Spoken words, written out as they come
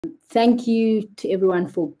Thank you to everyone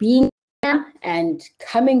for being here and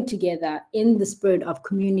coming together in the spirit of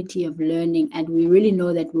community of learning. And we really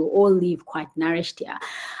know that we'll all leave quite nourished here.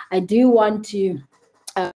 I do want to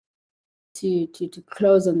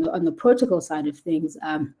close on the protocol side of things.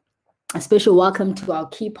 A special welcome to our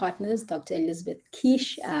key partners, Dr. Elizabeth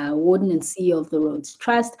Kish, Warden and CEO of the Rhodes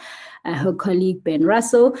Trust, her colleague Ben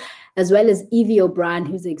Russell, as well as Evie O'Brien,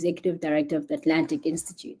 who's the Executive Director of the Atlantic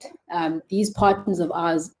Institute. These partners of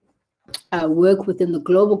ours work within the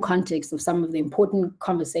global context of some of the important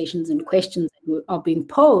conversations and questions that are being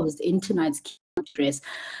posed in tonight's keynote address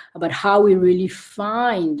about how we really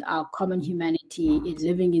find our common humanity in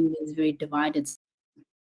living in these very divided.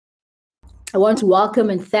 I want to welcome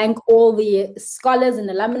and thank all the scholars and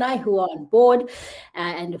alumni who are on board,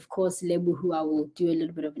 and of course, Lebo, who I will do a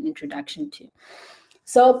little bit of an introduction to.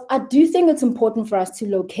 So I do think it's important for us to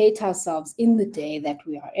locate ourselves in the day that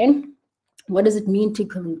we are in. What does it mean to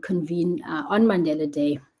convene on Mandela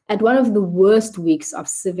Day at one of the worst weeks of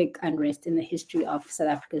civic unrest in the history of South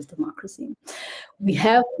Africa's democracy? We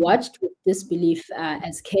have watched with disbelief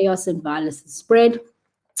as chaos and violence has spread,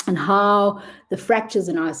 and how the fractures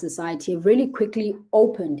in our society have really quickly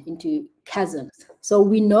opened into chasms. So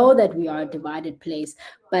we know that we are a divided place,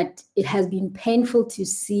 but it has been painful to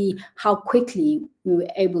see how quickly we were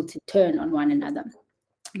able to turn on one another.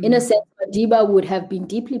 In a sense, Madiba would have been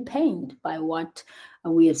deeply pained by what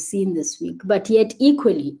we have seen this week, but yet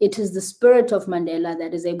equally, it is the spirit of Mandela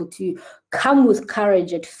that is able to come with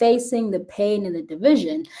courage at facing the pain and the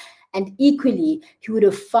division. And equally, he would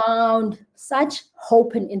have found such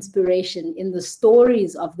hope and inspiration in the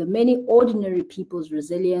stories of the many ordinary people's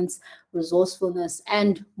resilience, resourcefulness,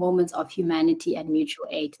 and moments of humanity and mutual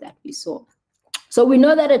aid that we saw. So we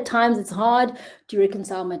know that at times it's hard to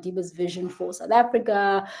reconcile Madiba's vision for South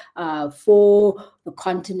Africa, for the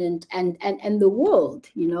continent and the world,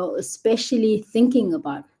 you know, especially thinking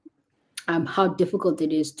about how difficult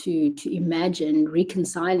it is to imagine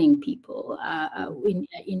reconciling people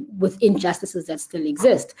with injustices that still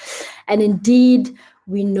exist. And indeed,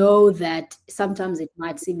 we know that sometimes it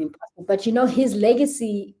might seem impossible, but you know, his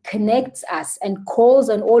legacy connects us and calls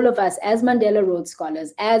on all of us as Mandela Rhodes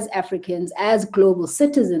scholars, as Africans, as global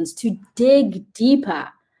citizens to dig deeper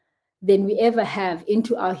than we ever have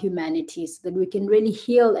into our humanity so that we can really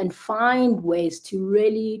heal and find ways to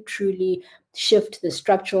really, truly shift the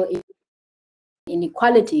structural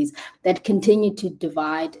inequalities that continue to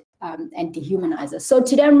divide and dehumanize us. So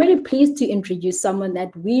today I'm really pleased to introduce someone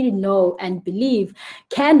that we know and believe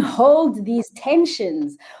can hold these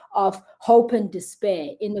tensions of hope and despair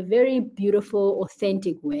in a very beautiful,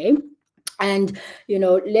 authentic way. And, you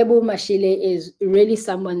know, Lebo Mashile is really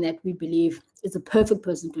someone that we believe is the perfect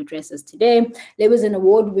person to address us today. Lebo is an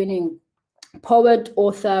award-winning poet,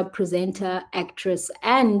 author, presenter, actress,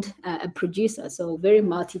 and a producer. So very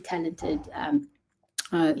multi-talented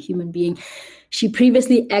human being. She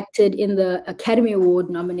previously acted in the Academy Award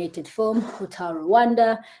nominated film Hotel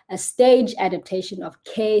Rwanda, a stage adaptation of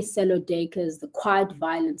K. Selodeka's The Quiet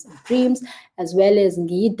Violence of Dreams, as well as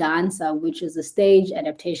Ngi Dansa, which is a stage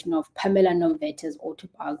adaptation of Pamela Nomvete's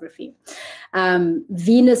autobiography.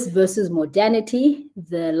 Venus versus Modernity,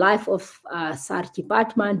 the life of Sarki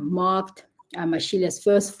Batman, marked Mashile's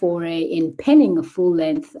first foray in penning a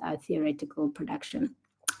full-length theoretical production.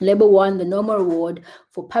 Lebo won the Noma Award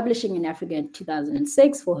for Publishing in Africa in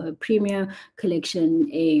 2006 for her premier collection,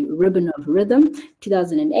 A Ribbon of Rhythm.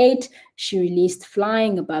 2008, she released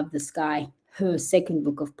Flying Above the Sky, her second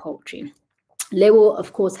book of poetry. Lebo,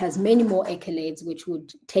 of course, has many more accolades, which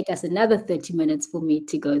would take us another 30 minutes for me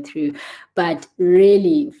to go through. But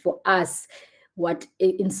really, for us, what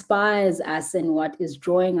inspires us and what is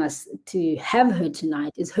drawing us to have her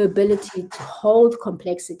tonight is her ability to hold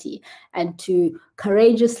complexity and to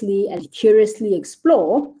courageously and curiously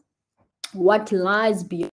explore what lies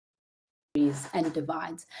beyond and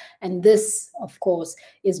divides. And this, of course,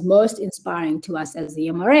 is most inspiring to us as the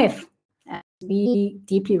MRF. And we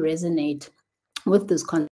deeply resonate with this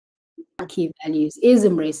concept. Key values is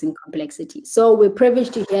embracing complexity. So we're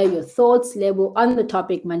privileged to hear your thoughts, Lebo, on the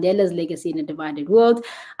topic Mandela's legacy in a divided world.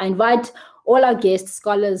 I invite all our guests,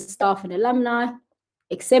 scholars, staff, and alumni,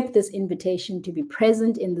 accept this invitation to be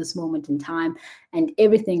present in this moment in time and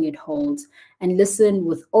everything it holds, and listen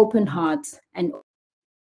with open hearts and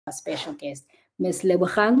our special guest. Ms.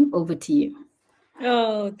 Lebogang, over to you.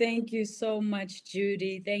 Oh, thank you so much,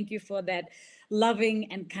 Judy. Thank you for that loving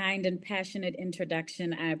and kind and passionate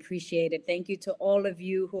introduction. I appreciate it. Thank you to all of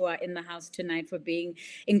you who are in the house tonight for being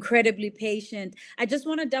incredibly patient. I just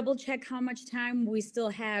want to double check how much time we still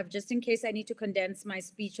have, just in case I need to condense my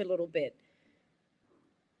speech a little bit.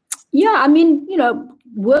 Yeah, I mean,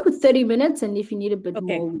 work with 30 minutes, and if you need a bit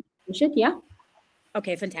Okay. more, push it. Yeah.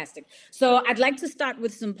 Okay, fantastic. So I'd like to start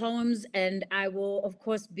with some poems, and I will, of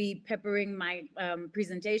course, be peppering my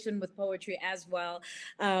presentation with poetry as well.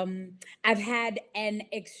 I've had an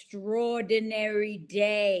extraordinary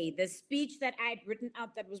day. The speech that I'd written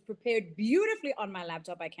out that was prepared beautifully on my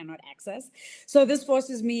laptop, I cannot access. So this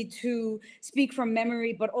forces me to speak from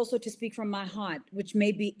memory, but also to speak from my heart, which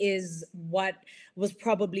maybe is what was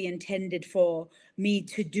probably intended for me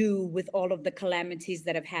to do with all of the calamities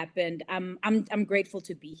that have happened. I'm grateful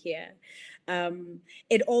to be here.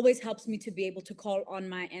 It always helps me to be able to call on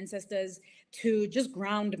my ancestors to just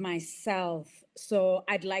ground myself. So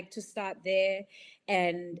I'd like to start there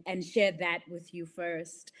and share that with you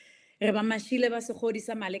first. Lebo Mashile ba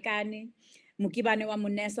Sekgodisa Malekane, Mokibane wa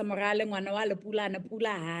Monesa Morale ngwana wa Lepula na pula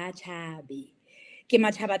ha tshabe. Ke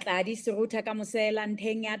matšhabatladi serutha ka mosela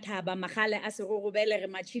ntheng ya thaba magale a serorobele re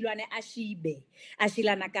matšhilwane a šibe a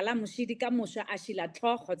šilana kala mošidi ka mošwa a šila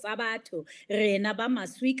tlhogo tsa batho rena ba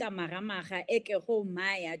maswi ka maramaga e ke go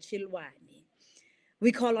maya tšhilwane.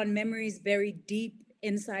 We call on memories buried deep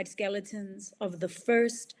inside skeletons of the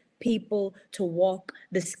first people to walk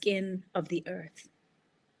the skin of the earth,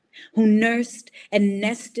 who nursed and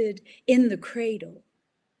nested in the cradle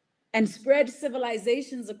and spread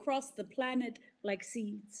civilizations across the planet like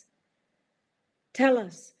seeds. Tell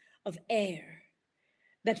us of air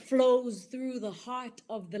that flows through the heart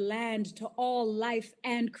of the land to all life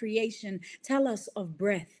and creation. Tell us of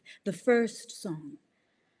breath, the first song.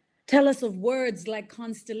 Tell us of words like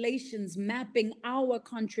constellations mapping our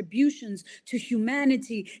contributions to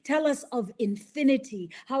humanity. Tell us of infinity,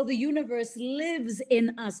 how the universe lives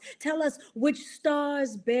in us. Tell us which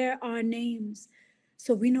stars bear our names,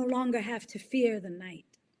 so we no longer have to fear the night.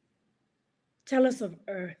 Tell us of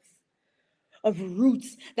earth, of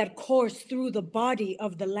roots that course through the body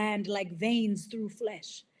of the land like veins through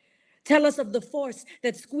flesh. Tell us of the force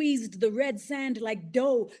that squeezed the red sand like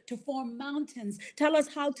dough to form mountains. Tell us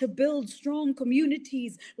how to build strong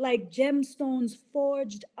communities like gemstones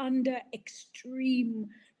forged under extreme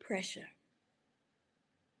pressure.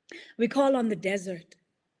 We call on the desert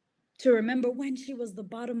to remember when she was the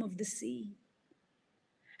bottom of the sea.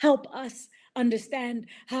 Help us understand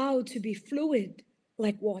how to be fluid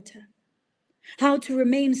like water, how to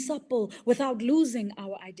remain supple without losing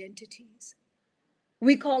our identities.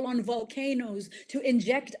 We call on volcanoes to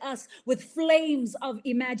inject us with flames of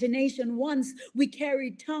imagination. Once we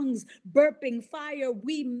carried tongues, burping fire.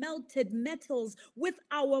 We melted metals with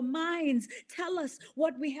our minds. Tell us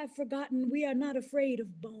what we have forgotten. We are not afraid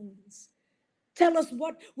of bones. Tell us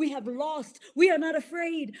what we have lost. We are not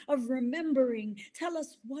afraid of remembering. Tell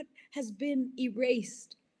us what has been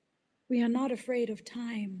erased. We are not afraid of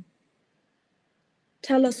time.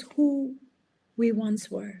 Tell us who we once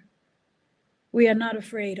were. We are not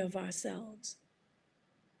afraid of ourselves.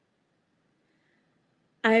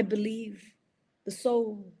 I believe the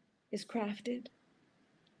soul is crafted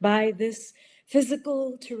by this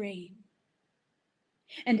physical terrain,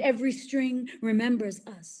 and every string remembers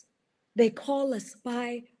us. They call us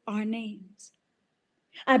by our names.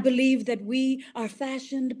 I believe that we are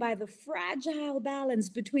fashioned by the fragile balance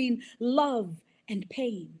between love and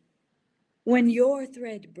pain. When your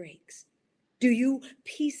thread breaks, do you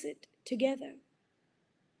piece it together?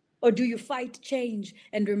 Or do you fight change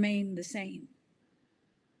and remain the same?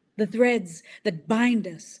 The threads that bind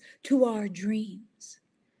us to our dreams,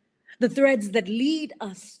 the threads that lead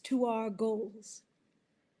us to our goals,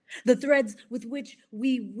 the threads with which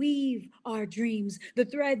we weave our dreams, the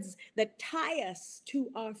threads that tie us to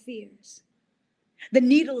our fears, the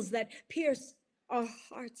needles that pierce our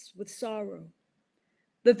hearts with sorrow,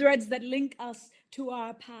 the threads that link us to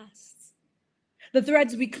our pasts, the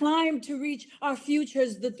threads we climb to reach our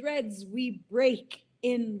futures, the threads we break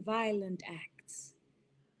in violent acts,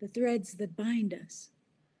 the threads that bind us.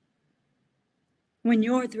 When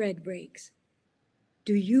your thread breaks,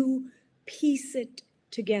 do you piece it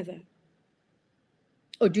together?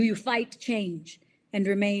 Or do you fight change and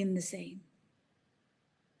remain the same?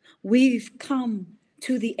 We've come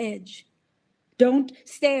to the edge. Don't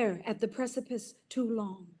stare at the precipice too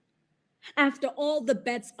long. After all the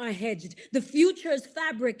bets are hedged, the future's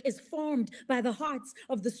fabric is formed by the hearts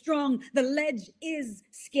of the strong. The ledge is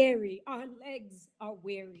scary. Our legs are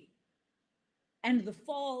weary. And the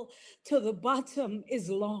fall to the bottom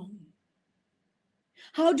is long.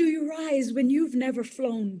 How do you rise when you've never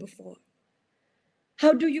flown before?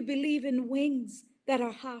 How do you believe in wings that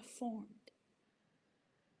are half formed?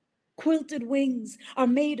 Quilted wings are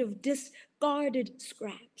made of discarded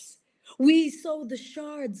scraps. We sew the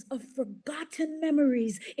shards of forgotten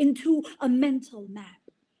memories into a mental map.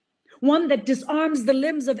 one that disarms the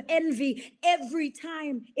limbs of envy every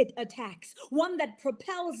time it attacks, one that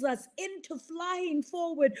propels us into flying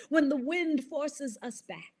forward when the wind forces us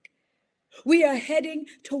back. We are heading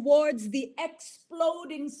towards the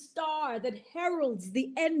exploding star that heralds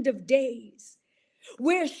the end of days.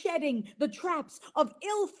 We're shedding the traps of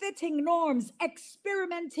ill-fitting norms,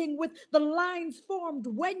 experimenting with the lines formed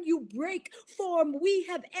when you break form. We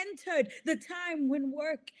have entered the time when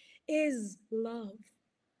work is love,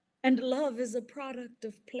 and love is a product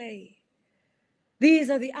of play.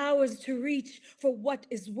 These are the hours to reach for what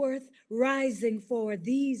is worth rising for.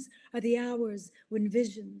 These are the hours when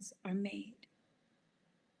visions are made.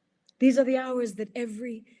 These are the hours that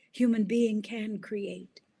every human being can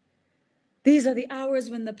create. These are the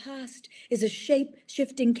hours when the past is a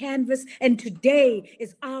shape-shifting canvas and today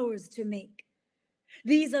is ours to make.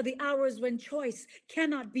 These are the hours when choice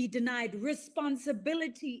cannot be denied.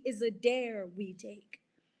 Responsibility is a dare we take.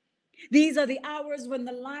 These are the hours when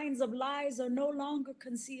the lines of lies are no longer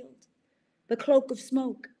concealed. The cloak of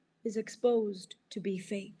smoke is exposed to be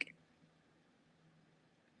fake.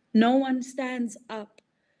 No one stands up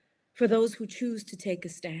for those who choose to take a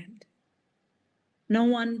stand. No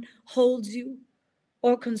one holds you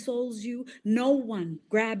or consoles you. No one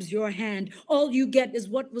grabs your hand. All you get is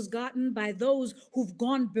what was gotten by those who've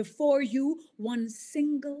gone before you, one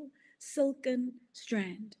single silken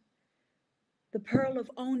strand. The pearl of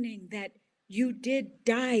owning that you did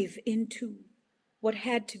dive into what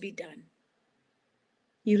had to be done.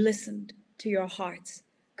 You listened to your heart's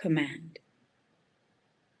command.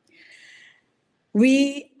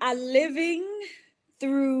 We are living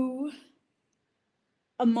through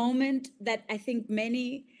a moment that I think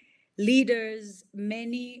many leaders,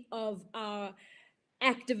 many of our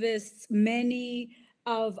activists, many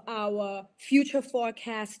of our future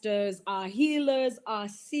forecasters, our healers, our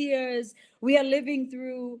seers, we are living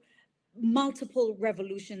through multiple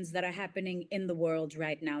revolutions that are happening in the world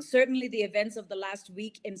right now. Certainly the events of the last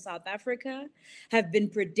week in South Africa have been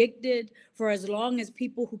predicted for as long as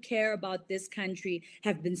people who care about this country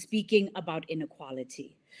have been speaking about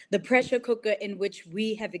inequality. The pressure cooker in which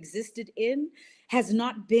we have existed in has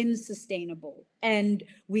not been sustainable. And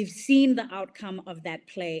we've seen the outcome of that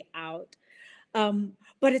play out.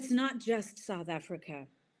 But it's not just South Africa.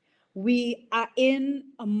 We are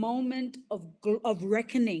in a moment of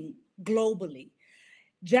reckoning globally.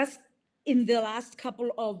 Just in the last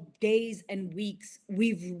couple of days and weeks,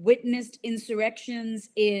 we've witnessed insurrections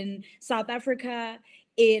in South Africa,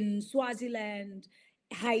 in Swaziland,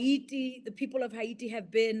 Haiti. The people of Haiti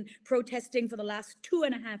have been protesting for the last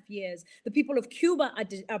 2.5 years. The people of Cuba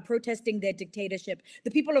are protesting their dictatorship.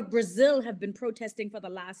 The people of Brazil have been protesting for the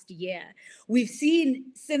last year. We've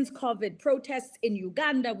seen since COVID protests in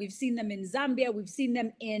Uganda. We've seen them in Zambia. We've seen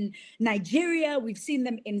them in Nigeria. We've seen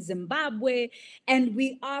them in Zimbabwe. And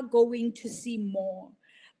we are going to see more.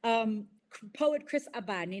 Poet Chris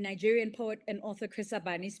Abani, Nigerian poet and author Chris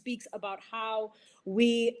Abani, speaks about how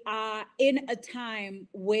we are in a time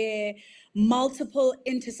where multiple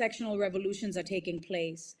intersectional revolutions are taking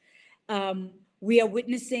place. We are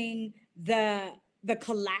witnessing the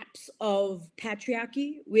collapse of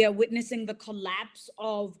patriarchy. We are witnessing the collapse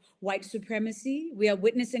of white supremacy. We are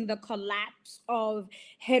witnessing the collapse of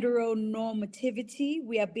heteronormativity.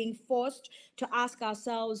 We are being forced to ask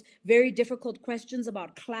ourselves very difficult questions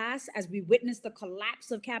about class as we witness the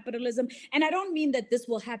collapse of capitalism. And I don't mean that this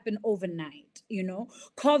will happen overnight, you know.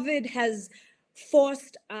 COVID has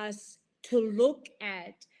forced us to look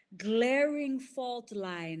at glaring fault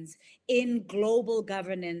lines in global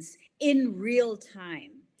governance in real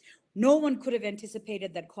time. No one could have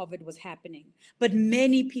anticipated that COVID was happening, but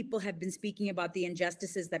many people have been speaking about the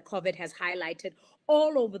injustices that COVID has highlighted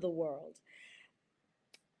all over the world.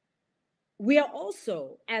 We are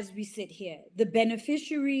also, as we sit here, the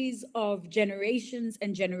beneficiaries of generations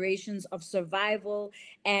and generations of survival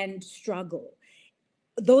and struggle.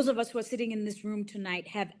 Those of us who are sitting in this room tonight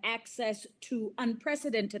have access to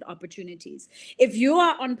unprecedented opportunities. If you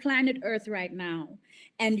are on planet Earth right now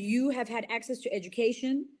and you have had access to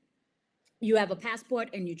education, you have a passport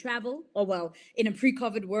and you travel, or well, in a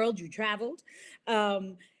pre-COVID world, you traveled.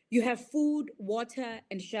 You have food, water,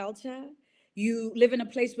 and shelter. You live in a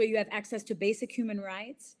place where you have access to basic human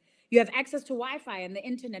rights. You have access to Wi-Fi and the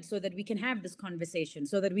internet so that we can have this conversation,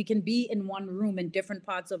 so that we can be in one room in different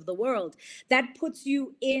parts of the world. That puts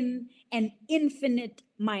you in an infinite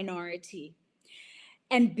minority.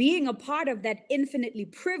 And being a part of that infinitely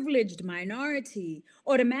privileged minority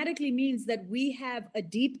automatically means that we have a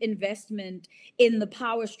deep investment in the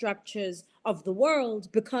power structures of the world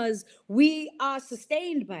because we are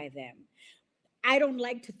sustained by them. I don't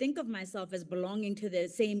like to think of myself as belonging to the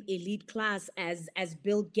same elite class as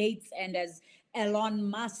Bill Gates and as Elon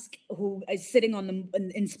Musk, who is sitting on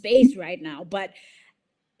in space right now. But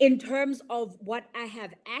in terms of what I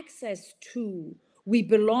have access to, we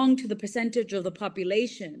belong to the percentage of the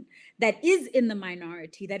population that is in the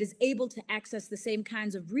minority, that is able to access the same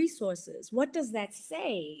kinds of resources. What does that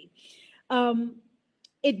say?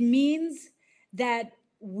 It means that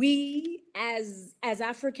we as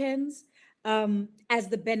Africans, as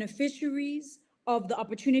the beneficiaries of the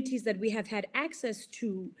opportunities that we have had access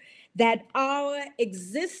to, that our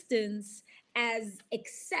existence as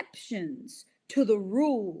exceptions to the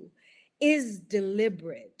rule is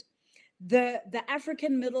deliberate. The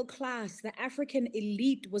African middle class, the African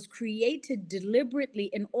elite was created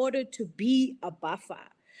deliberately in order to be a buffer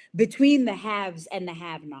between the haves and the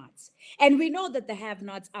have-nots. And we know that the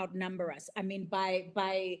have-nots outnumber us. I mean, by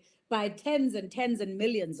tens and tens and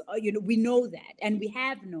millions, we know that, and we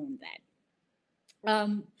have known that.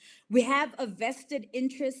 We have a vested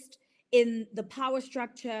interest in the power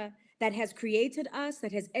structure that has created us,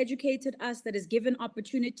 that has educated us, that has given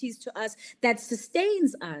opportunities to us, that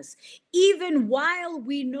sustains us, even while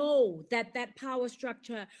we know that that power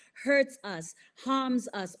structure hurts us, harms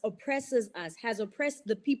us, oppresses us, has oppressed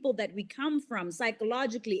the people that we come from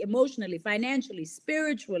psychologically, emotionally, financially,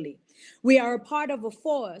 spiritually. We are a part of a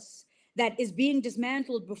force that is being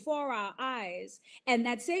dismantled before our eyes, and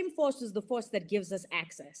that same force is the force that gives us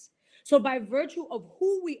access. So by virtue of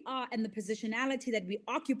who we are and the positionality that we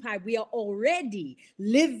occupy, we are already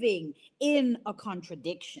living in a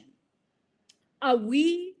contradiction. Are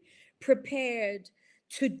we prepared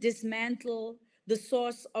to dismantle the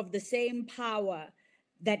source of the same power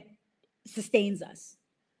that sustains us?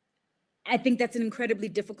 I think that's an incredibly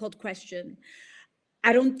difficult question.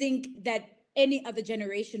 I don't think that any other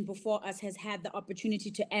generation before us has had the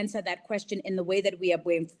opportunity to answer that question in the way that we are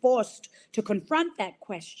being forced to confront that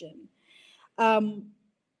question. I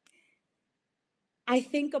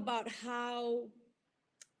think about how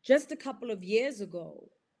just a couple of years ago,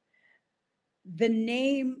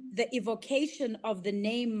 the evocation of the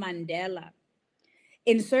name Mandela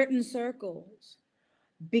in certain circles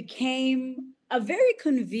became a very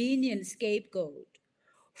convenient scapegoat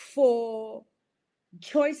for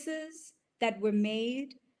choices that were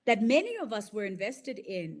made, that many of us were invested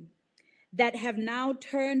in, that have now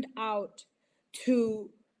turned out to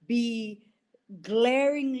be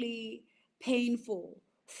glaringly painful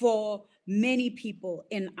for many people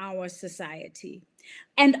in our society.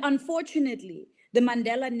 And unfortunately, the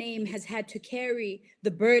Mandela name has had to carry the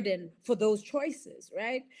burden for those choices,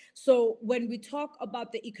 right? So when we talk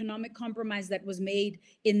about the economic compromise that was made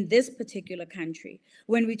in this particular country,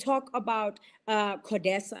 when we talk about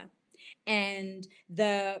CODESA and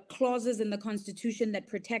the clauses in the Constitution that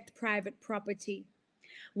protect private property,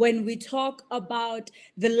 when we talk about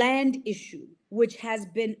the land issue, which has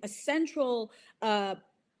been a central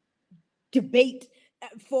debate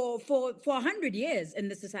for 100 years in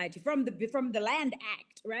the society, from the Land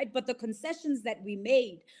Act, right? But the concessions that we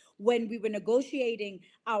made when we were negotiating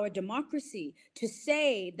our democracy, to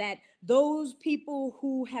say that those people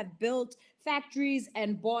who have built factories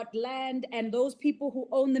and bought land, and those people who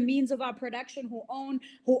own the means of our production, who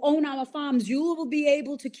own our farms, you will be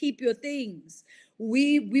able to keep your things.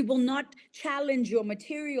 We will not challenge your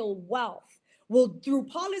material wealth. Through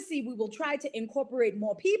policy, we will try to incorporate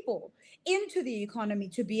more people into the economy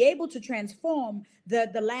to be able to transform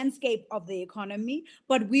the landscape of the economy,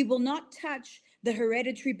 but we will not touch the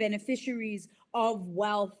hereditary beneficiaries of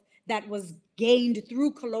wealth that was gained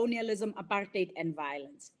through colonialism, apartheid, and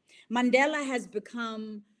violence. Mandela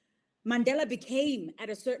became, at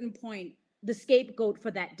a certain point, the scapegoat for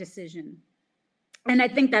that decision. And I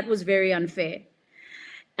think that was very unfair.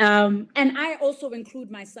 And I also include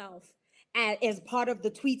myself as part of the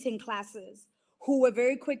tweeting classes who were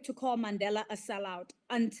very quick to call Mandela a sellout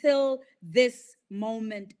until this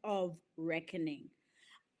moment of reckoning.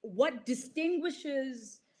 What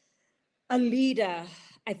distinguishes a leader,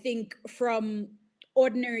 I think, from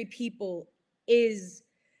ordinary people is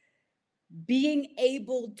being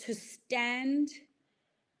able to stand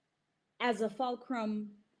as a fulcrum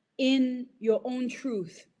in your own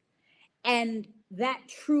truth, and that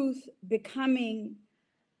truth becoming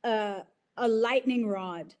a lightning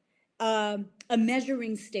rod, a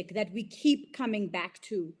measuring stick that we keep coming back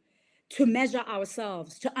to measure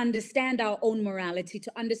ourselves, to understand our own morality,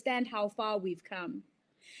 to understand how far we've come.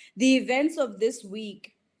 The events of this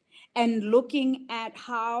week, and looking at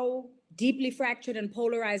how deeply fractured and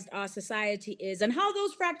polarized our society is, and how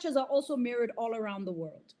those fractures are also mirrored all around the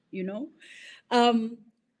world,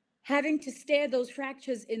 having to stare those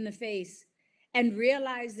fractures in the face and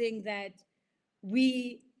realizing that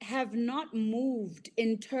we have not moved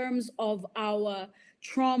in terms of our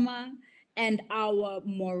trauma and our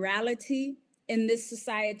morality in this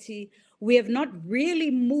society. We have not really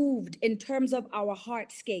moved in terms of our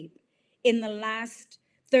heartscape in the last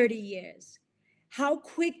 30 years. How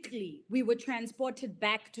quickly we were transported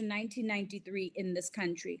back to 1993 in this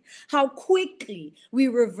country. How quickly we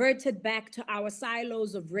reverted back to our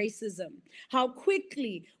silos of racism. How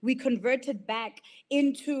quickly we converted back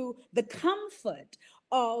into the comfort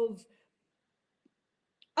of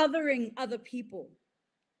othering other people,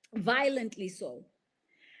 violently so.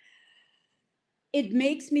 It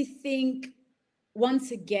makes me think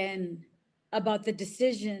once again about the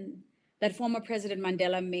decision that former President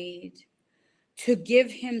Mandela made to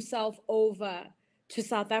give himself over to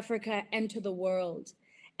South Africa and to the world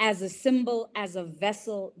as a symbol, as a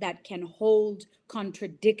vessel that can hold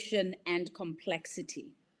contradiction and complexity.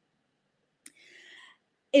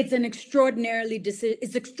 It's an extraordinarily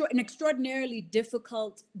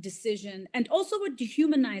difficult decision, and also a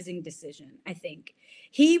dehumanizing decision, I think.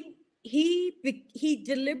 He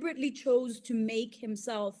deliberately chose to make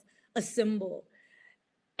himself a symbol,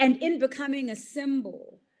 and in becoming a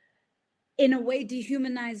symbol, in a way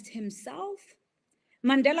dehumanized himself.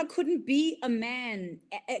 Mandela couldn't be a man,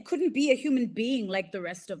 couldn't be a human being like the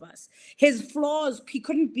rest of us. His flaws, he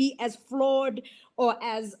couldn't be as flawed or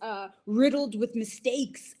as riddled with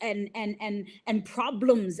mistakes and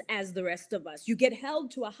problems as the rest of us. You get held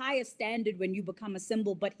to a higher standard when you become a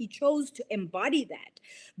symbol, but he chose to embody that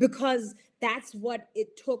because that's what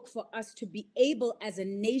it took for us to be able as a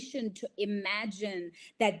nation to imagine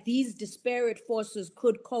that these disparate forces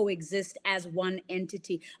could coexist as one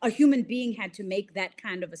entity. A human being had to make that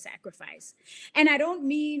kind of a sacrifice. And I don't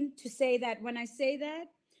mean to say that when I say that,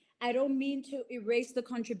 I don't mean to erase the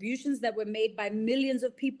contributions that were made by millions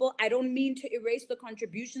of people. I don't mean to erase the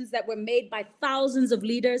contributions that were made by thousands of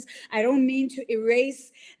leaders. I don't mean to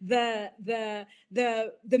erase the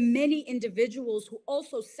many individuals who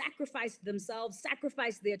also sacrificed themselves,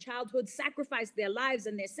 sacrificed their childhood, sacrificed their lives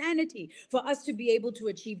and their sanity for us to be able to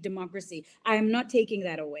achieve democracy. I am not taking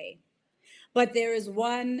that away. But there is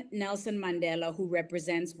one Nelson Mandela who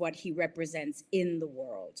represents what he represents in the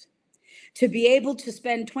world. To be able to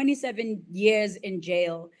spend 27 years in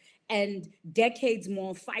jail and decades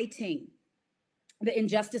more fighting the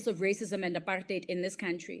injustice of racism and apartheid in this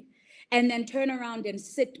country, and then turn around and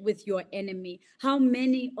sit with your enemy. How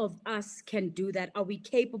many of us can do that? Are we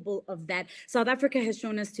capable of that? South Africa has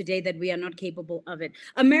shown us today that we are not capable of it.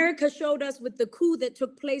 America showed us with the coup that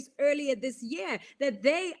took place earlier this year that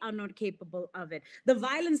they are not capable of it. The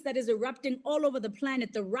violence that is erupting all over the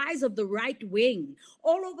planet, the rise of the right wing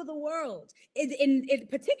all over the world,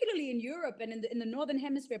 particularly in Europe and in the Northern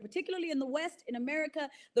Hemisphere, particularly in the West, in America,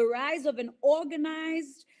 the rise of an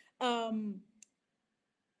organized,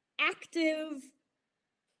 active,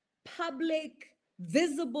 public,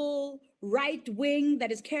 visible right wing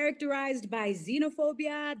that is characterized by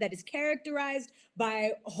xenophobia, that is characterized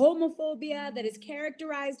by homophobia, that is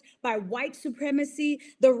characterized by white supremacy.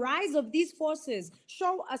 The rise of these forces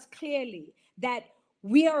show us clearly that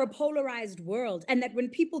we are a polarized world, and that when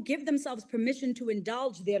people give themselves permission to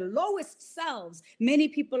indulge their lowest selves, many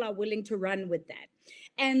people are willing to run with that.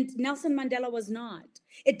 And Nelson Mandela was not.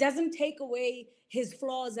 It doesn't take away his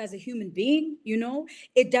flaws as a human being, you know?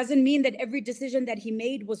 It doesn't mean that every decision that he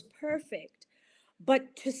made was perfect.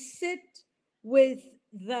 But to sit with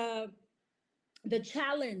the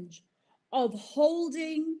challenge of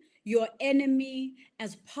holding your enemy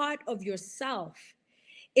as part of yourself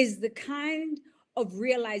is the kind of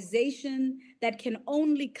realization that can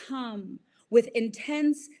only come with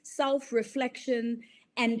intense self-reflection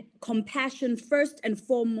and compassion, first and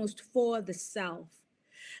foremost, for the self.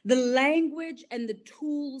 The language and the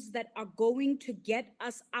tools that are going to get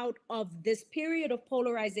us out of this period of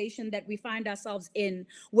polarization that we find ourselves in,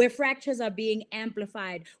 where fractures are being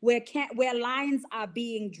amplified, where lines are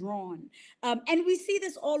being drawn. And we see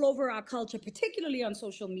this all over our culture, particularly on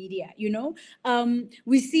social media, you know?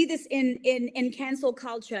 We see this in cancel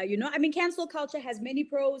culture, you know? I mean, cancel culture has many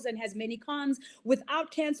pros and has many cons. Without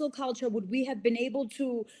cancel culture, would we have been able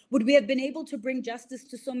to bring justice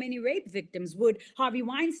to so many rape victims? Would Harvey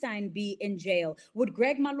Weinstein be in jail? Would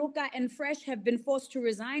Greg Maluka and Fresh have been forced to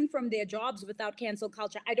resign from their jobs without cancel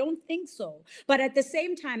culture? I don't think so. But at the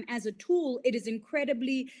same time, as a tool, it is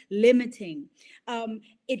incredibly limiting.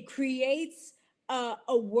 It creates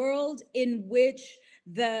a world in which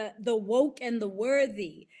the woke and the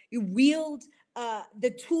worthy wield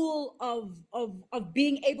the tool of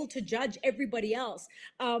being able to judge everybody else.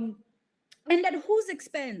 And at whose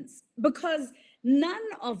expense? Because None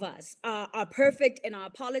of us are perfect in our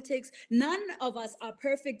politics. None of us are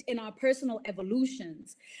perfect in our personal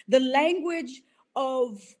evolutions. The language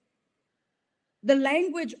of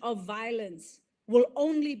violence will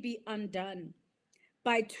only be undone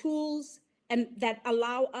by tools and that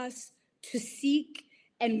allow us to seek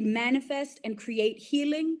and manifest and create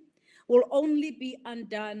healing, will only be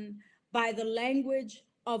undone by the language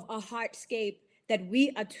of a heartscape that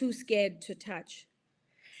we are too scared to touch.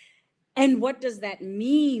 And what does that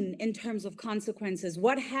mean in terms of consequences?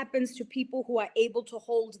 What happens to people who are able to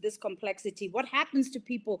hold this complexity? What happens to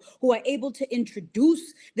people who are able to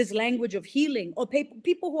introduce this language of healing, or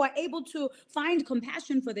people who are able to find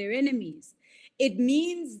compassion for their enemies? It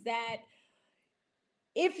means that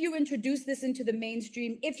if you introduce this into the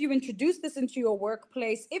mainstream, if you introduce this into your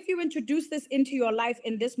workplace, if you introduce this into your life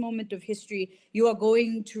in this moment of history, you are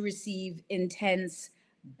going to receive intense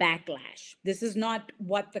backlash. This is not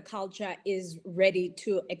what the culture is ready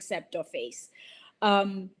to accept or face.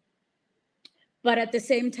 But at the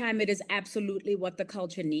same time, it is absolutely what the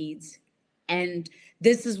culture needs. And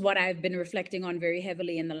this is what I've been reflecting on very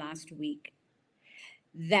heavily in the last week.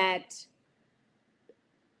 That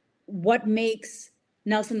what makes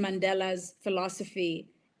Nelson Mandela's philosophy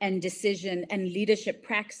and decision and leadership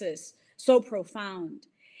praxis so profound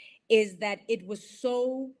is that it was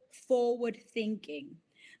so forward thinking,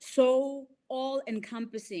 so all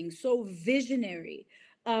encompassing, so visionary.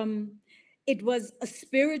 It was a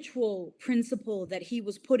spiritual principle that he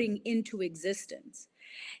was putting into existence.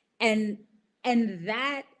 And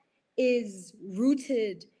that is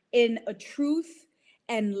rooted in a truth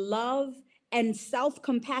and love and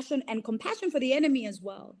self-compassion and compassion for the enemy as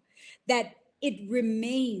well, that it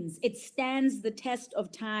remains, it stands the test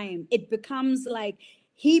of time. It becomes like,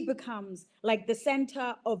 he becomes like the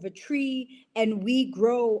center of a tree, and we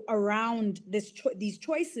grow around these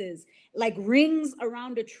choices like rings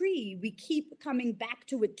around a tree. We keep coming back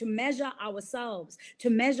to it to measure ourselves, to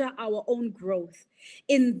measure our own growth.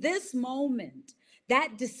 In this moment,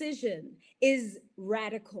 that decision is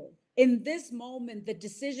radical. In this moment, the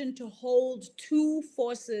decision to hold two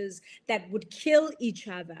forces that would kill each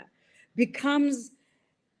other becomes,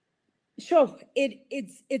 sure,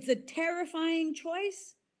 it's a terrifying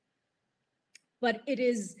choice, but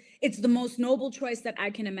it's the most noble choice that I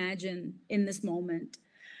can imagine in this moment.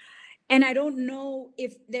 And I don't know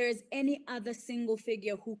if there is any other single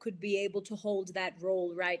figure who could be able to hold that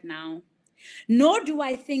role right now, nor do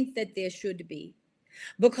I think that there should be.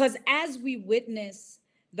 Because as we witness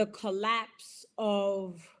the collapse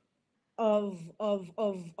of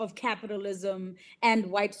capitalism and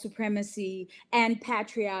white supremacy and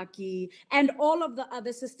patriarchy and all of the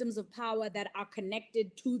other systems of power that are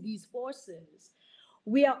connected to these forces,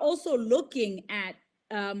 we are also looking at,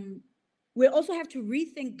 we also have to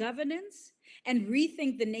rethink governance and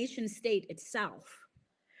rethink the nation state itself.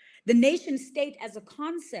 The nation state as a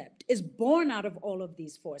concept is born out of all of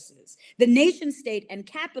these forces. The nation state and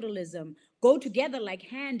capitalism go together like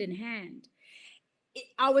hand in hand.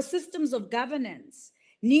 Our systems of governance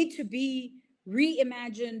need to be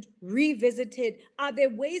reimagined, revisited. Are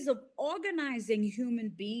there ways of organizing human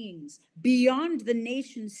beings beyond the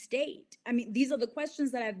nation state? I mean, these are the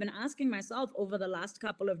questions that I've been asking myself over the last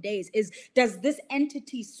couple of days. Does this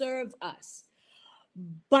entity serve us?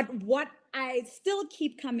 But what I still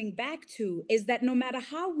keep coming back to is that no matter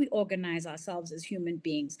how we organize ourselves as human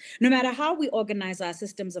beings, no matter how we organize our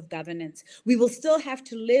systems of governance, we will still have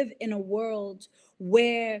to live in a world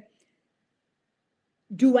where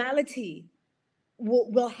duality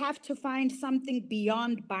will have to find something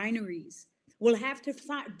beyond binaries. We'll have to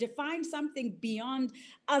define something beyond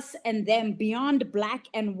us and them, beyond black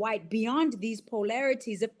and white, beyond these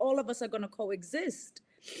polarities, if all of us are going to coexist.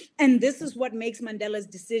 And this is what makes Mandela's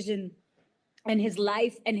decision and his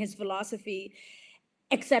life and his philosophy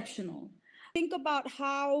exceptional. I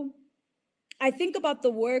think about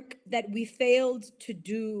the work that we failed to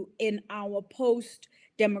do in our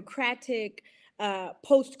post-democratic,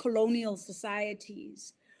 post-colonial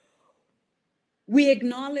societies. We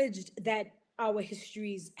acknowledged that our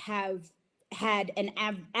histories have had an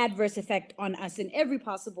adverse effect on us in every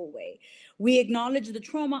possible way. We acknowledge the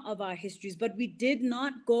trauma of our histories, but we did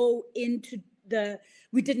not go into the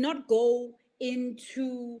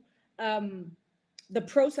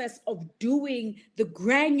process of doing the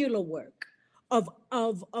granular work of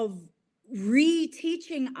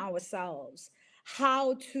reteaching ourselves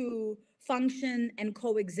how to function and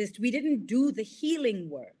coexist. We didn't do the healing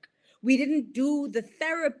work. We didn't do the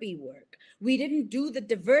therapy work. We didn't do the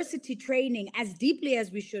diversity training as deeply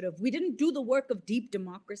as we should have. We didn't do the work of deep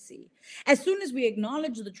democracy. As soon as we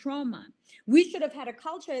acknowledge the trauma, we should have had a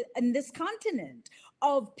culture in this continent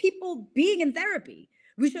of people being in therapy.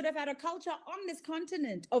 We should have had a culture on this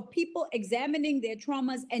continent of people examining their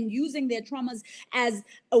traumas and using their traumas as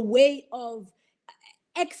a way of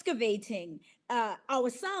excavating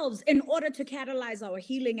ourselves in order to catalyze our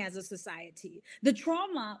healing as a society. The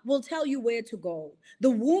trauma will tell you where to go. The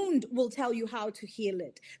wound will tell you how to heal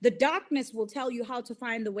it. The darkness will tell you how to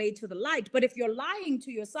find the way to the light. But if you're lying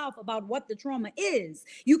to yourself about what the trauma is,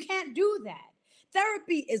 you can't do that.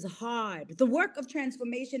 Therapy is hard. The work of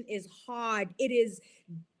transformation is hard. It is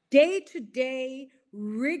day-to-day,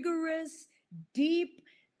 rigorous, deep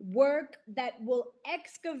work that will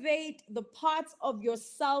excavate the parts of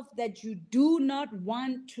yourself that you do not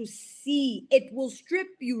want to see. It will strip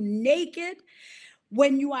you naked.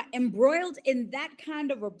 When you are embroiled in that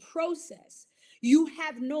kind of a process, you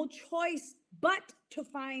have no choice but to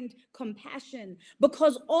find compassion,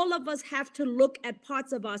 because all of us have to look at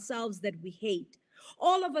parts of ourselves that we hate.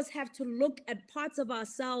 All of us have to look at parts of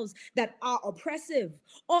ourselves that are oppressive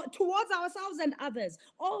or towards ourselves and others.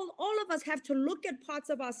 All of us have to look at parts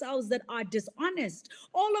of ourselves that are dishonest.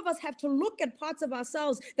 All of us have to look at parts of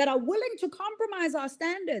ourselves that are willing to compromise our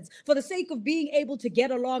standards for the sake of being able to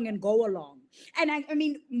get along and go along. And I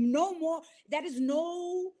mean, that is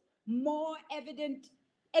no more evident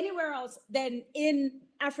anywhere else than in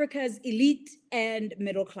Africa's elite and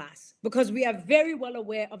middle class, because we are very well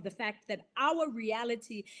aware of the fact that our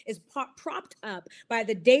reality is propped up by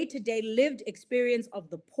the day-to-day lived experience of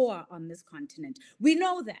the poor on this continent. We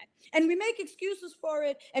know that, and we make excuses for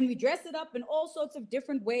it, and we dress it up in all sorts of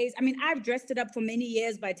different ways. I mean, I've dressed it up for many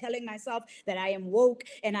years by telling myself that I am woke,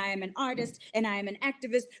 and I am an artist, and I am an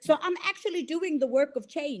activist. So I'm actually doing the work of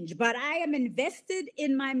change, but I am invested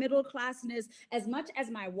in my middle classness as much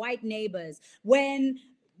as my white neighbors. When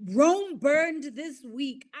Rome burned this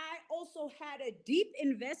week, I also had a deep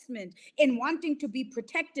investment in wanting to be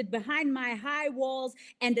protected behind my high walls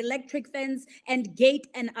and electric fence and gate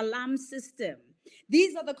and alarm system.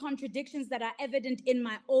 These are the contradictions that are evident in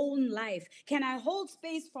my own life. Can I hold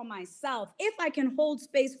space for myself? If I can hold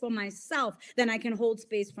space for myself, then I can hold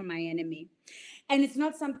space for my enemy. And it's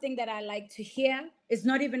not something that I like to hear. It's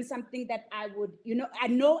not even something that I would, I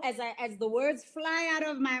know as the words fly out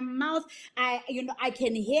of my mouth, I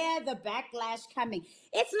can hear the backlash coming.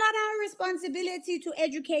 It's not our responsibility to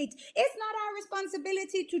educate. It's not our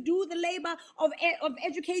responsibility to do the labor of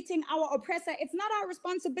educating our oppressor. It's not our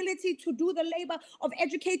responsibility to do the labor of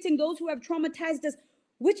educating those who have traumatized us,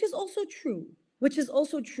 which is also true,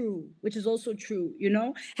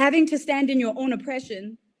 having to stand in your own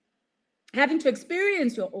oppression, having to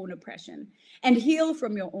experience your own oppression and heal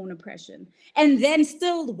from your own oppression. And then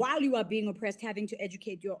still, while you are being oppressed, having to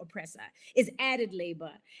educate your oppressor is added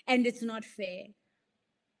labor, and it's not fair.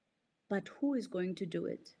 But who is going to do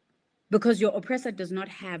it? Because your oppressor does not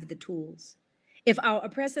have the tools. If our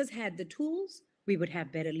oppressors had the tools, we would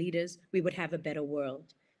have better leaders. We would have a better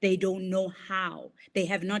world. They don't know how. They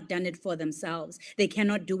have not done it for themselves. They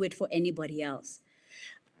cannot do it for anybody else.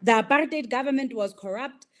 The apartheid government was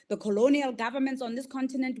corrupt. The colonial governments on this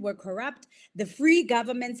continent were corrupt. The free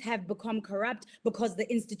governments have become corrupt because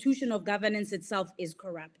the institution of governance itself is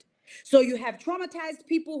corrupt. So you have traumatized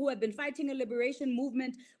people who have been fighting a liberation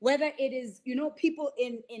movement, whether it is, people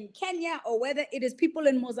in Kenya, or whether it is people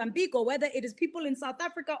in Mozambique, or whether it is people in South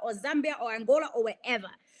Africa or Zambia or Angola or wherever.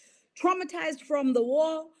 Traumatized from the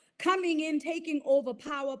war, coming in, taking over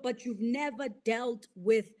power, but you've never dealt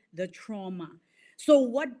with the trauma. So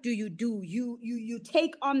what do? You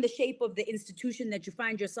take on the shape of the institution that you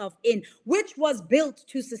find yourself in, which was built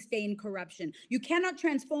to sustain corruption. You cannot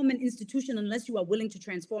transform an institution unless you are willing to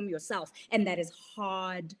transform yourself, and that is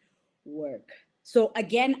hard work. So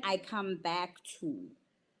again, I come back to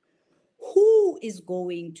who is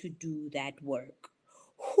going to do that work?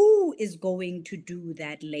 Who is going to do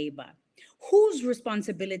that labor? Whose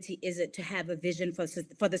responsibility is it to have a vision for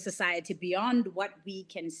the society beyond what we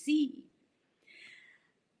can see?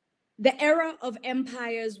 The era of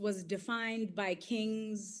empires was defined by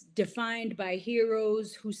kings, defined by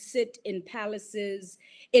heroes who sit in palaces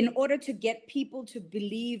in order to get people to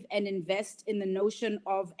believe and invest in the notion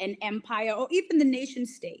of an empire or even the nation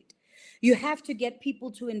state. You have to get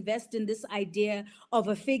people to invest in this idea of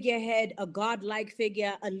a figurehead, a godlike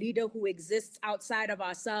figure, a leader who exists outside of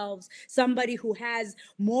ourselves, somebody who has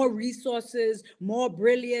more resources, more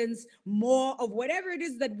brilliance, more of whatever it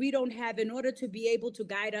is that we don't have in order to be able to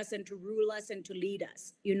guide us and to rule us and to lead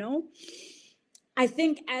us, I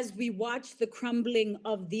think as we watch the crumbling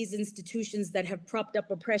of these institutions that have propped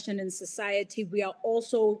up oppression in society, we are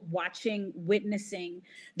also witnessing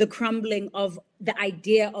the crumbling of the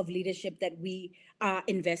idea of leadership that we are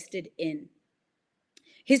invested in.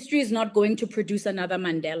 History is not going to produce another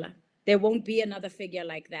Mandela. There won't be another figure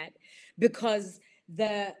like that, because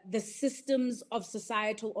the systems of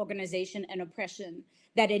societal organization and oppression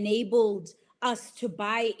that enabled us to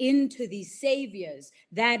buy into these saviors,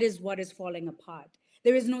 that is what is falling apart.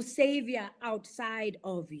 There is no savior outside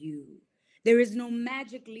of you. There is no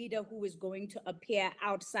magic leader who is going to appear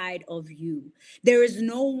outside of you. There is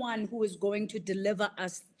no one who is going to deliver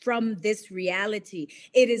us from this reality.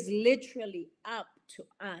 It is literally up to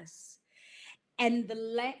us. And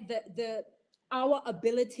our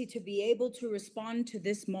ability to be able to respond to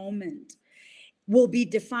this moment will be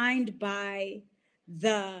defined by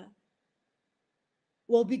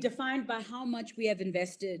how much we have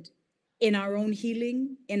invested in our own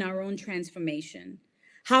healing, in our own transformation.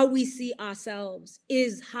 How we see ourselves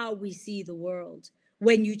is how we see the world.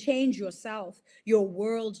 When you change yourself, your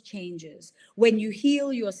world changes. When you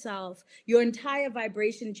heal yourself, your entire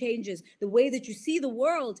vibration changes. The way that you see the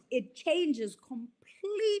world, it changes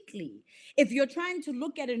completely. If you're trying to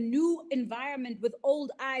look at a new environment with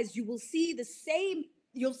old eyes, you'll see the same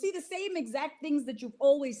exact things that you've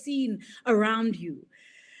always seen around you.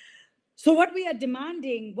 So what we are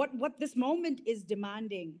demanding, what this moment is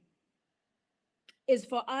demanding, is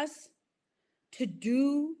for us to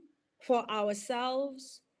do for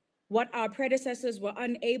ourselves what our predecessors were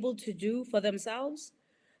unable to do for themselves,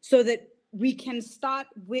 so that we can start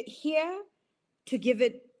with here to give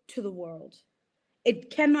it to the world.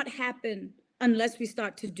 It cannot happen unless we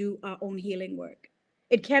start to do our own healing work.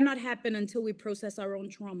 It cannot happen until we process our own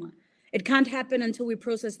trauma. It can't happen until we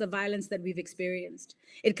process the violence that we've experienced.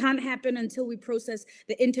 It can't happen until we process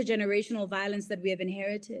the intergenerational violence that we have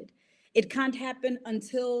inherited. It can't happen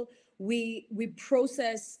until we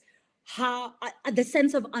process how the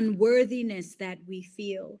sense of unworthiness that we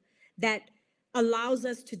feel, that allows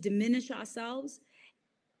us to diminish ourselves.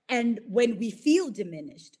 And when we feel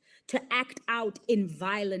diminished, to act out in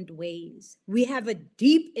violent ways. We have a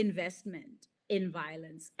deep investment in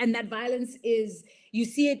violence. And that violence is, you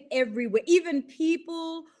see it everywhere. Even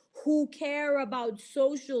people who care about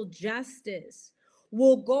social justice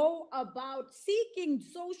will go about seeking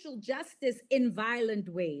social justice in violent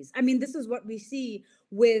ways. I mean, this is what we see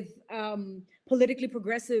with politically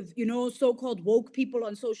progressive, so-called woke people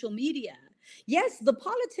on social media. Yes, the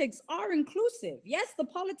politics are inclusive. Yes, the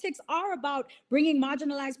politics are about bringing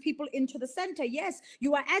marginalized people into the center. Yes,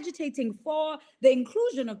 you are agitating for the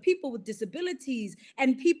inclusion of people with disabilities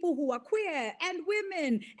and people who are queer and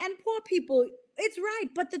women and poor people. It's right,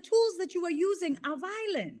 but the tools that you are using are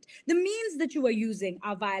violent. The means that you are using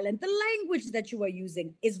are violent. The language that you are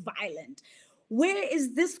using is violent. Where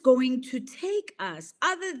is this going to take us,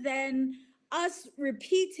 other than us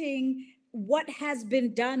repeating what has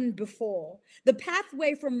been done before? The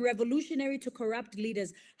pathway from revolutionary to corrupt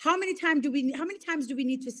leaders. How many times do we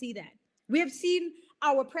need to see that? We have seen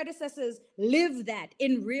our predecessors live that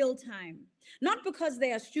in real time. Not because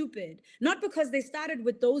they are stupid, not because they started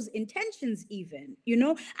with those intentions even,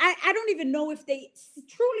 I don't even know if they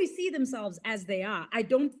truly see themselves as they are. I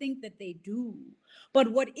don't think that they do.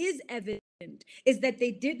 But what is evident is that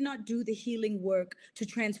they did not do the healing work to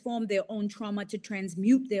transform their own trauma, to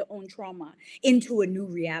transmute their own trauma into a new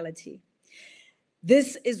reality.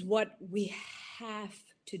 This is what we have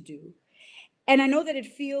to do. And I know that it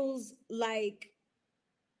feels like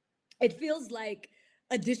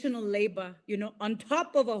additional labor, on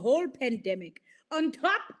top of a whole pandemic, on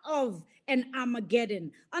top of an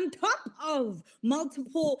Armageddon, on top of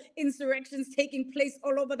multiple insurrections taking place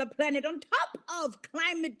all over the planet, on top of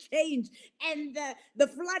climate change and the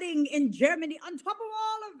flooding in Germany, on top of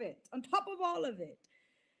all of it,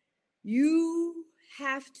 you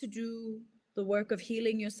have to do the work of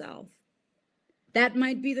healing yourself. That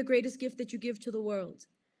might be the greatest gift that you give to the world.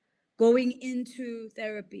 Going into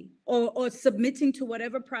therapy or submitting to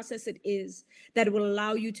whatever process it is that will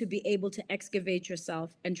allow you to be able to excavate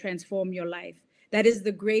yourself and transform your life. That is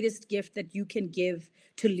the greatest gift that you can give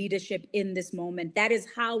to leadership in this moment. That is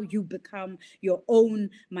how you become your own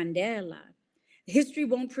Mandela. History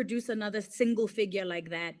won't produce another single figure like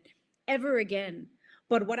that ever again.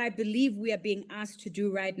 But what I believe we are being asked to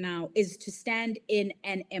do right now is to stand in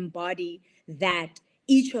and embody that,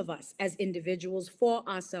 each of us as individuals, for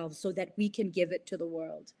ourselves, so that we can give it to the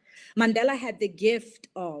world. Mandela had the gift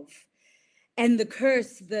of, and the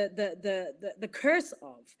curse, the curse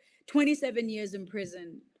of 27 years in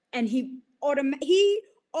prison. And he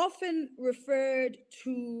often referred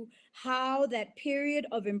to how that period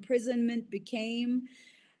of imprisonment became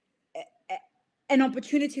an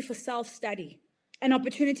opportunity for self-study, an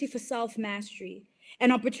opportunity for self-mastery,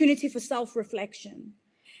 an opportunity for self-reflection.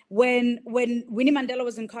 When Winnie Mandela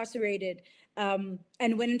was incarcerated and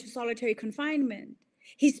went into solitary confinement,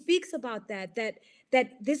 he speaks about that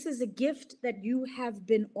this is a gift that you have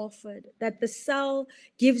been offered, that the cell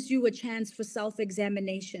gives you a chance for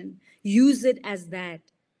self-examination. Use it as that.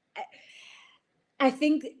 I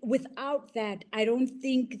think without that, I don't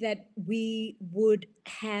think that we would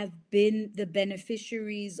have been the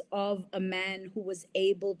beneficiaries of a man who was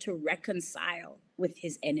able to reconcile with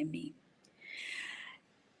his enemy.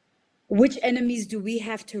 Which enemies do we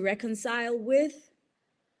have to reconcile with?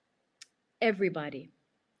 Everybody.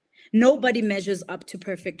 Nobody measures up to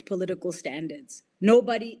perfect political standards.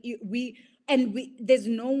 Nobody, there's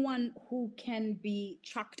no one who can be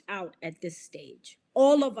chucked out at this stage.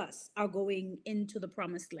 All of us are going into the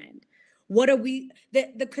promised land. What are we,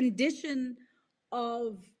 the condition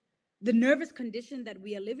of the nervous condition that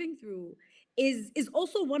we are living through is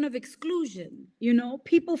also one of exclusion. You know,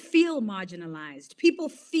 people feel marginalized, people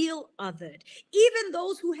feel othered. Even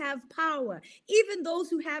those who have power, even those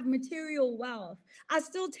who have material wealth are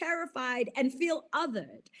still terrified and feel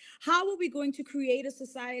othered. How are we going to create a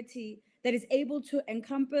society that is able to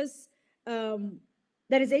encompass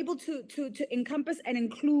encompass and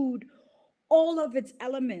include all of its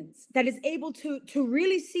elements, that is able to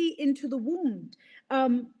really see into the wound,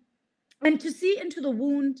 and to see into the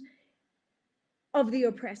wound of the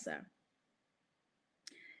oppressor?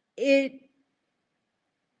 It's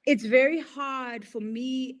very hard for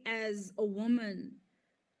me as a woman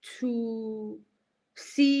to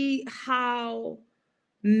see how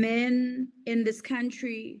men in this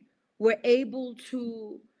country were able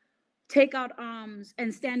to take out arms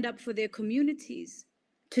and stand up for their communities,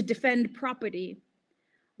 to defend property,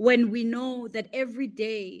 when we know that every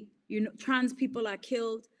day, you know, trans people are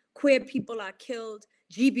killed, queer people are killed,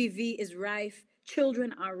 GBV is rife,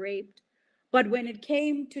 children are raped. But when it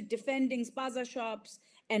came to defending spaza shops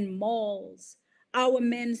and malls, our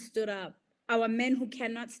men stood up. Our men who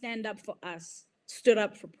cannot stand up for us stood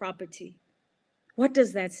up for property. What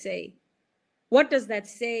does that say? What does that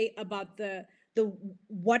say about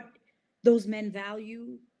what those men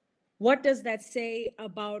value? What does that say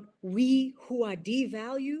about we who are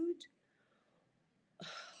devalued?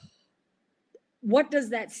 What does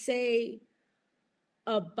that say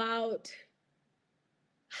about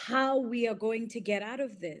how we are going to get out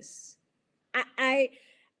of this? I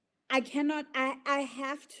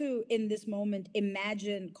have to, in this moment,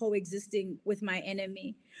 imagine coexisting with my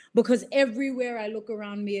enemy, because everywhere I look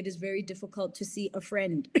around me, it is very difficult to see a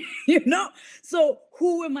friend, you know? So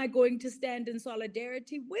who am I going to stand in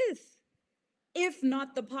solidarity with? If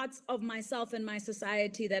not the parts of myself and my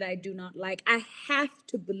society that I do not like. I have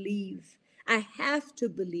to believe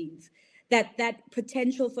that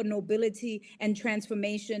potential for nobility and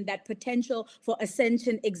transformation, that potential for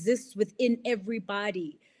ascension exists within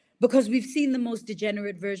everybody, because we've seen the most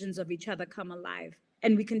degenerate versions of each other come alive,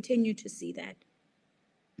 and we continue to see that.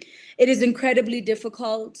 It is incredibly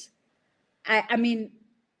difficult. I mean,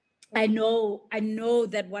 I know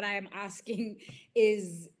that what I am asking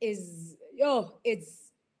is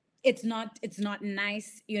it's not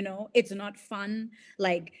nice, you know, it's not fun.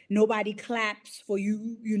 Like, nobody claps for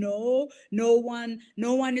you, you know, no one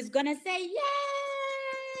is gonna say, yay,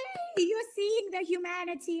 you're seeing the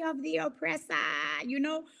humanity of the oppressor, you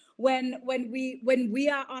know. When we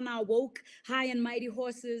are on our woke high and mighty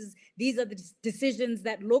horses, these are the decisions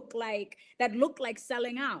that look like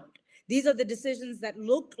selling out. These are the decisions that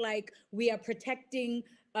look like we are protecting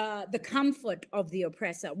the comfort of the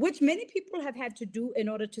oppressor, which many people have had to do in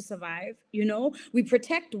order to survive. You know, we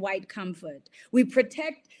protect white comfort. We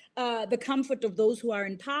protect the comfort of those who are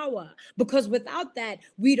in power, because without that,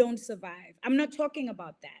 we don't survive. I'm not talking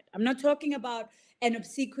about that. I'm not talking about an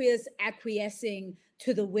obsequious acquiescing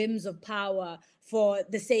to the whims of power for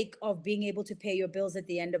the sake of being able to pay your bills at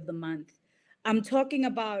the end of the month. I'm talking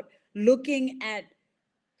about looking at,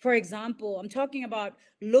 for example, I'm talking about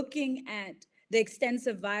looking at the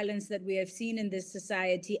extensive violence that we have seen in this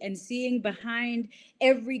society and seeing behind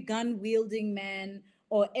every gun-wielding man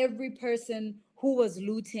or every person who was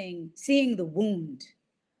looting, seeing the wound.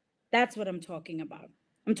 That's what I'm talking about.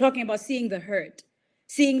 I'm talking about seeing the hurt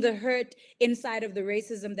inside of the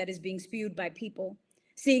racism that is being spewed by people,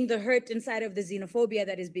 seeing the hurt inside of the xenophobia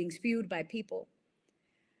that is being spewed by people,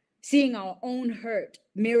 seeing our own hurt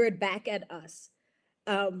mirrored back at us.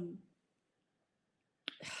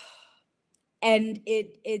 And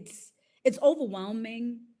it's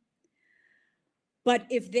overwhelming. But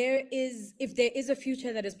if there is a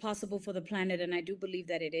future that is possible for the planet, and I do believe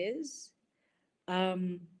that it is,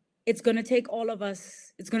 it's going to take all of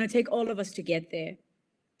us. It's going to take all of us to get there.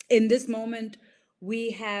 In this moment,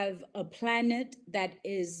 we have a planet that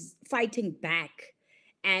is fighting back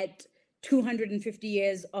at 250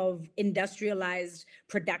 years of industrialized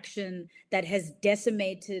production that has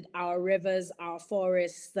decimated our rivers, our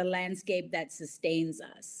forests, the landscape that sustains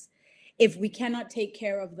us. If we cannot take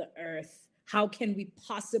care of the earth, how can we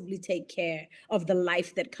possibly take care of the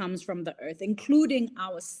life that comes from the earth, including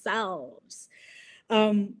ourselves?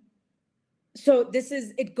 So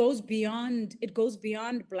it goes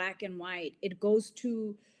beyond black and white. It goes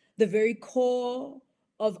to the very core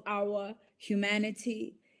of our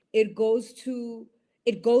humanity. It goes to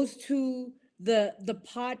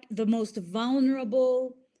the most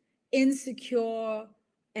vulnerable, insecure,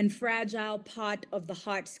 and fragile part of the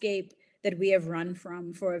heartscape that we have run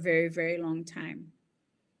from for a very, very long time.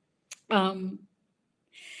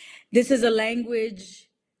 This is a language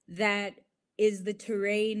that is the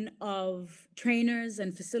terrain of trainers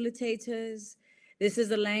and facilitators. This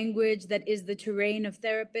is a language that is the terrain of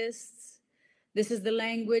therapists. This is the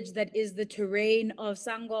language that is the terrain of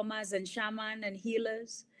sangomas and shaman and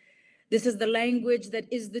healers. This is the language that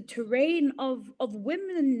is the terrain of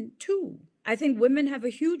women too. I think women have a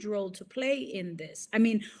huge role to play in this. I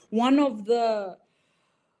mean, one of the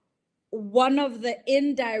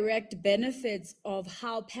indirect benefits of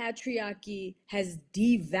how patriarchy has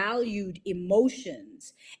devalued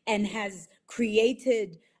emotions and has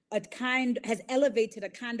elevated a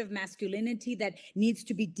kind of masculinity that needs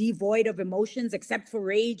to be devoid of emotions except for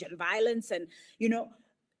rage and violence. And,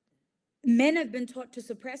 men have been taught to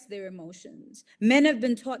suppress their emotions. Men have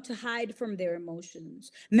been taught to hide from their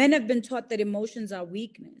emotions. Men have been taught that emotions are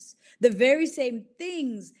weakness. The very same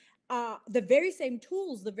things, the very same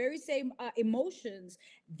tools, the very same emotions,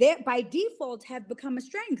 that by default have become a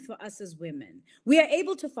strength for us as women. We are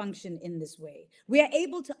able to function in this way. We are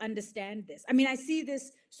able to understand this. I mean, I see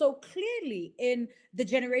this so clearly in the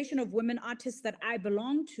generation of women artists that I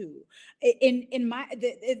belong to,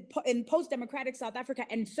 in post-democratic South Africa,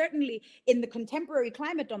 and certainly in the contemporary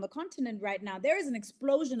climate on the continent right now. There is an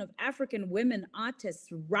explosion of African women artists,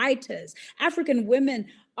 writers. African women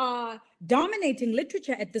are dominating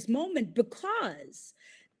literature at this moment because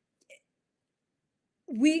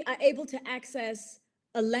we are able to access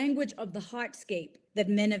a language of the heartscape that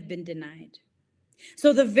men have been denied.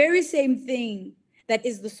 So the very same thing that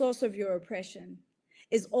is the source of your oppression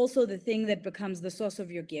is also the thing that becomes the source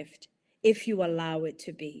of your gift, if you allow it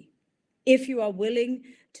to be. If you are willing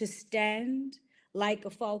to stand like a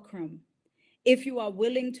fulcrum, if you are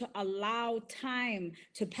willing to allow time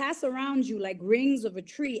to pass around you like rings of a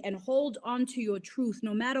tree and hold on to your truth,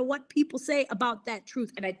 no matter what people say about that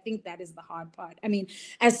truth. And I think that is the hard part. I mean,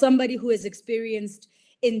 as somebody who has experienced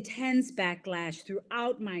intense backlash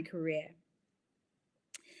throughout my career,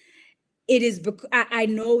 I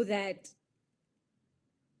know that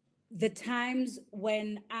the times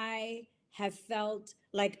when I have felt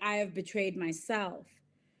like I have betrayed myself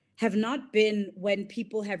have not been when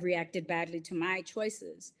people have reacted badly to my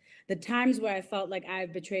choices. The times where I felt like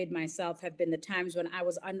I've betrayed myself have been the times when I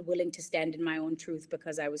was unwilling to stand in my own truth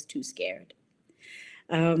because I was too scared.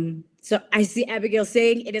 So I see Abigail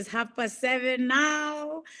saying it is 7:30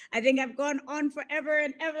 now. I think I've gone on forever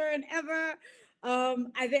and ever and ever.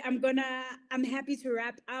 I think I'm happy to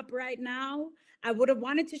wrap up right now. I would have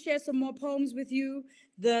wanted to share some more poems with you.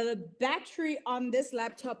 The battery on this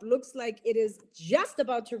laptop looks like it is just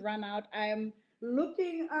about to run out. I am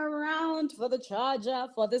looking around for the charger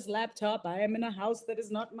for this laptop. I am in a house that is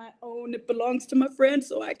not my own. It belongs to my friend,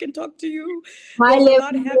 so I can talk to you. Hi, There's a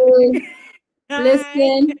lot happening.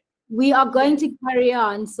 Listen, we are going to carry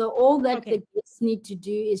on. So all that Okay. the guests need to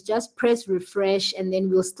do is just press refresh, and then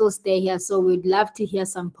we'll still stay here. So we'd love to hear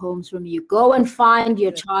some poems from you. Go and find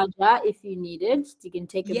your charger if you need it. You can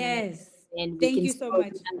take a minute, and we can so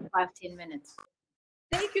much. In 5-10 minutes.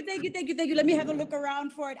 Thank you. Let me have a look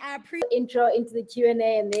around for it. I appreciate intro into the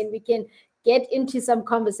Q&A, and then we can get into some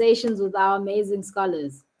conversations with our amazing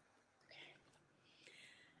scholars.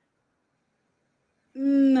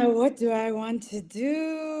 What do I want to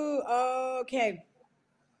do? Okay.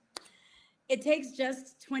 It takes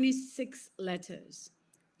just 26 letters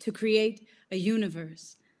to create a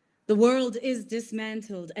universe. The world is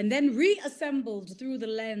dismantled and then reassembled through the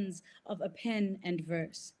lens of a pen and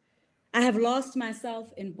verse. I have lost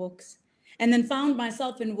myself in books and then found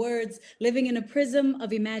myself in words. Living in a prism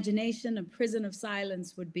of imagination, a prison of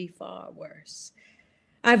silence would be far worse.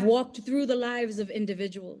 I've walked through the lives of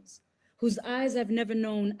individuals whose eyes I've never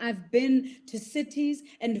known. I've been to cities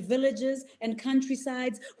and villages and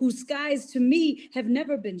countrysides whose skies to me have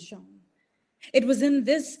never been shown. It was in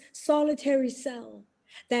this solitary cell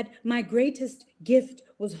that my greatest gift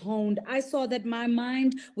was honed. I saw that my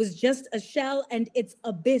mind was just a shell and its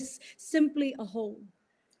abyss simply a hole.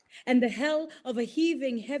 And the hell of a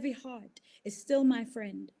heaving, heavy heart is still my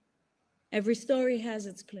friend. Every story has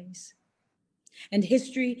its place, and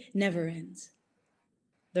history never ends.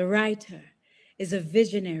 The writer is a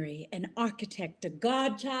visionary, an architect, a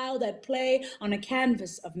godchild at play on a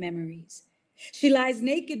canvas of memories. She lies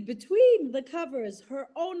naked between the covers, her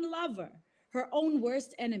own lover, her own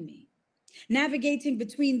worst enemy. Navigating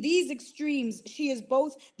between these extremes, she is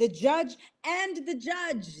both the judge and the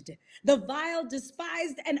judged, the vile,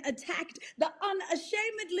 despised, and attacked, the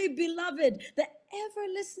unashamedly beloved, the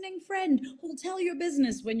ever-listening friend who'll tell your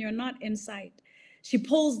business when you're not in sight. She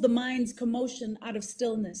pulls the mind's commotion out of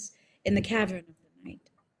stillness in the cavern of the night.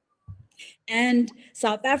 And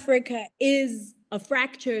South Africa is a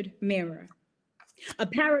fractured mirror, a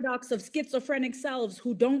paradox of schizophrenic selves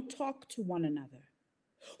who don't talk to one another,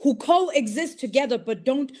 who coexist together but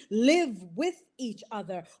don't live with each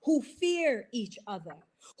other, who fear each other,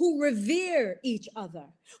 who revere each other,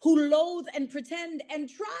 who loathe and pretend and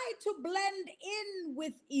try to blend in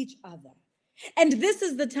with each other. And this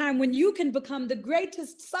is the time when you can become the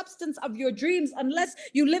greatest substance of your dreams, unless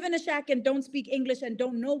you live in a shack and don't speak English and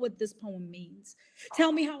don't know what this poem means.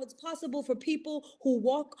 Tell me how it's possible for people who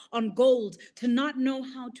walk on gold to not know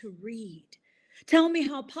how to read. Tell me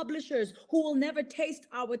how publishers who will never taste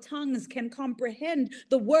our tongues can comprehend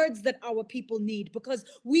the words that our people need, because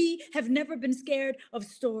we have never been scared of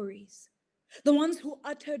stories. The ones who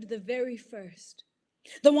uttered the very first.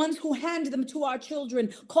 The ones who hand them to our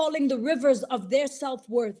children, calling the rivers of their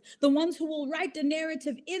self-worth. The ones who will write the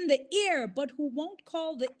narrative in the ear, but who won't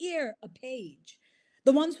call the ear a page.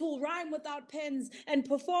 The ones who will rhyme without pens and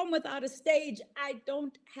perform without a stage. I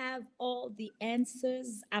don't have all the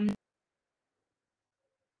answers.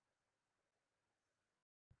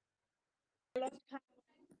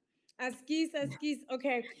 Askis.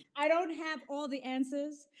 Okay, I don't have all the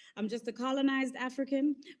answers. I'm just a colonized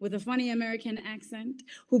African with a funny American accent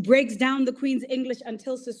who breaks down the Queen's English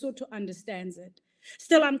until Sesotho understands it.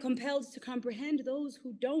 Still, I'm compelled to comprehend those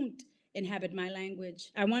who don't inhabit my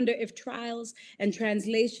language. I wonder if trials and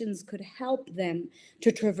translations could help them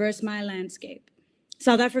to traverse my landscape.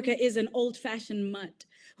 South Africa is an old-fashioned mutt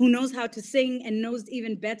who knows how to sing and knows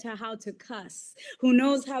even better how to cuss, who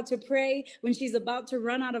knows how to pray when she's about to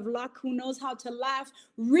run out of luck, who knows how to laugh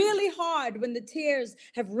really hard when the tears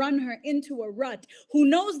have run her into a rut, who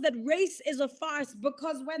knows that race is a farce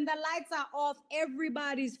because when the lights are off,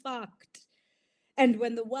 everybody's fucked. And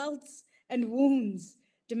when the welts and wounds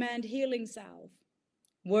demand healing salve,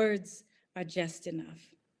 words are just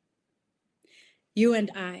enough. You and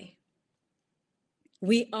I,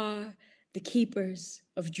 we are the keepers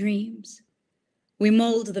of dreams. We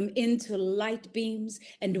mold them into light beams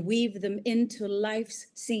and weave them into life's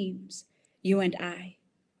seams, you and I.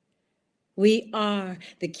 We are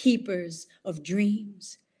the keepers of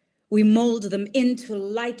dreams. We mold them into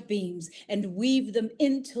light beams and weave them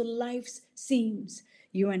into life's seams,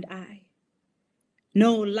 you and I.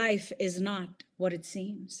 No, life is not what it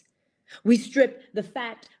seems. We strip the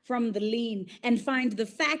fat from the lean and find the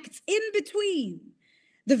facts in between,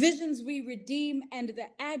 the visions we redeem and the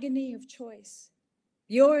agony of choice.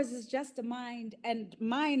 Yours is just a mind and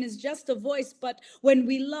mine is just a voice, but when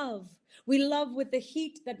we love with the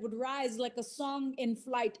heat that would rise like a song in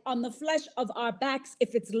flight on the flesh of our backs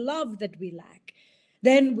if it's love that we lack.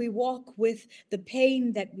 Then we walk with the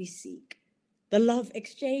pain that we seek, the love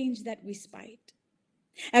exchange that we spite.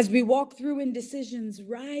 As we walk through indecisions,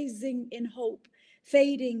 rising in hope,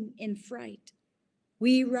 fading in fright,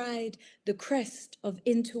 we ride the crest of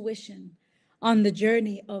intuition on the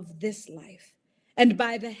journey of this life. And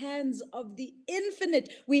by the hands of the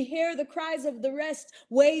infinite, we hear the cries of the rest,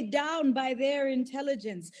 weighed down by their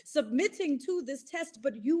intelligence, submitting to this test.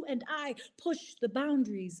 But you and I push the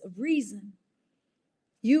boundaries of reason.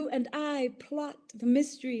 You and I plot the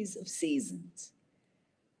mysteries of seasons.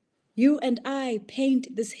 You and I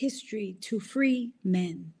paint this history to free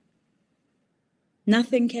men.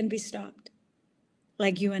 Nothing can be stopped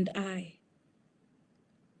like you and I.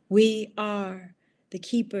 We are the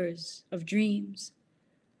keepers of dreams.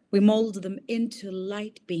 We mold them into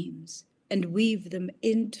light beams and weave them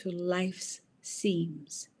into life's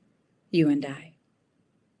seams, you and I.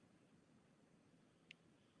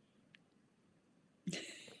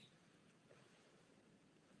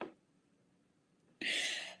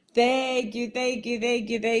 Thank you, thank you, thank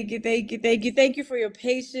you, thank you, thank you, thank you, thank you for your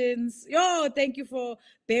patience. Yo, thank you for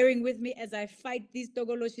bearing with me as I fight these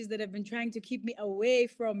Togoloshis that have been trying to keep me away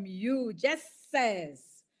from you. Just says,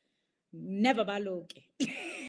 never baloke.